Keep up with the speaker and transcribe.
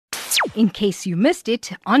in case you missed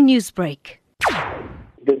it on Newsbreak.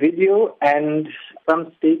 The video and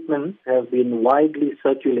some statements have been widely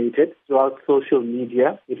circulated throughout social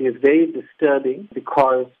media. It is very disturbing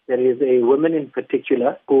because there is a woman in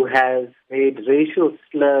particular who has made racial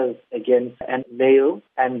slurs against a male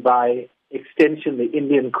and by extension the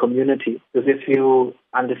Indian community. Because if you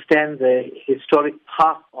understand the historic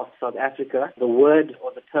past of South Africa, the word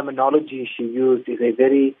or the terminology she used is a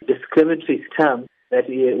very discriminatory term that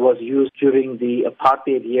was used during the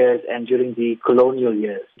apartheid years and during the colonial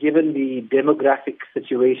years. Given the demographic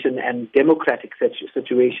situation and democratic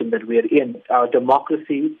situation that we are in, our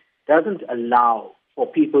democracy doesn't allow for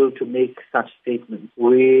people to make such statements.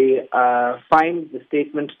 We find the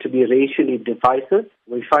statement to be racially divisive.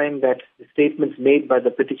 We find that the statements made by the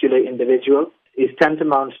particular individual is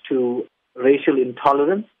tantamount to racial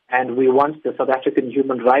intolerance. And we want the South African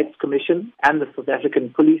Human Rights Commission and the South African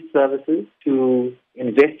Police Services to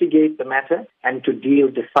investigate the matter and to deal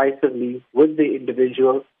decisively with the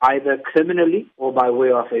individual, either criminally or by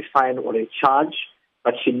way of a fine or a charge.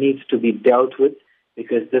 But she needs to be dealt with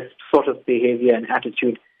because this sort of behavior and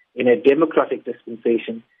attitude in a democratic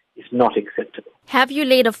dispensation is not acceptable. Have you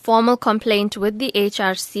laid a formal complaint with the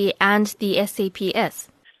HRC and the SAPS?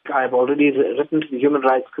 I've already written to the Human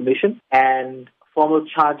Rights Commission, and formal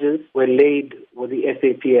charges were laid with the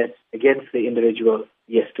SAPS against the individual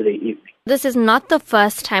yesterday evening. This is not the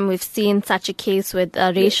first time we've seen such a case with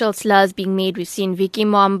racial slurs being made. We've seen Vicky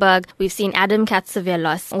Momberg, we've seen Adam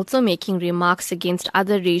Katsavelos also making remarks against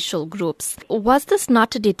other racial groups. Was this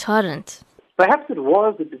not a deterrent? Perhaps it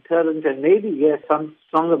was a deterrent, and maybe, yes, some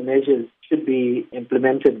stronger measures should be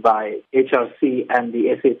implemented by HRC and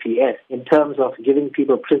the SAPS in terms of giving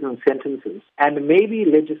people prison sentences. And maybe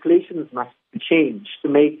legislations must change to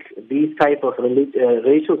make these type of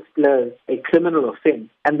racial slurs a criminal offense.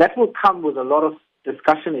 And that will come with a lot of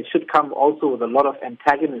discussion. It should come also with a lot of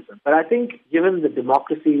antagonism. But I think given the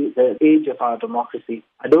democracy, the age of our democracy,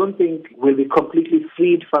 I don't think we'll be completely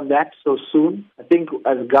freed from that so soon. I think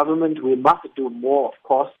as government, we must do more, of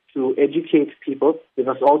course, to educate people. We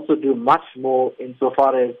must also do much more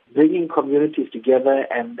insofar as bringing communities together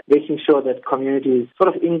and making sure that communities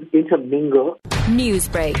sort of intermingle.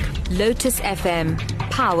 Newsbreak, Lotus FM,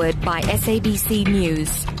 powered by SABC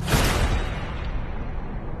News.